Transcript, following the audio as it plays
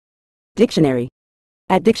Dictionary.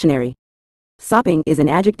 At dictionary. Sopping is an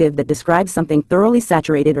adjective that describes something thoroughly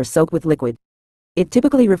saturated or soaked with liquid. It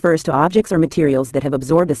typically refers to objects or materials that have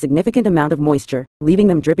absorbed a significant amount of moisture, leaving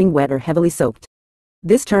them dripping wet or heavily soaked.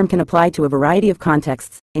 This term can apply to a variety of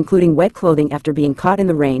contexts, including wet clothing after being caught in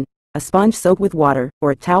the rain, a sponge soaked with water,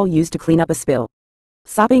 or a towel used to clean up a spill.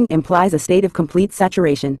 Sopping implies a state of complete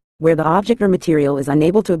saturation, where the object or material is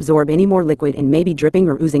unable to absorb any more liquid and may be dripping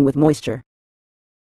or oozing with moisture.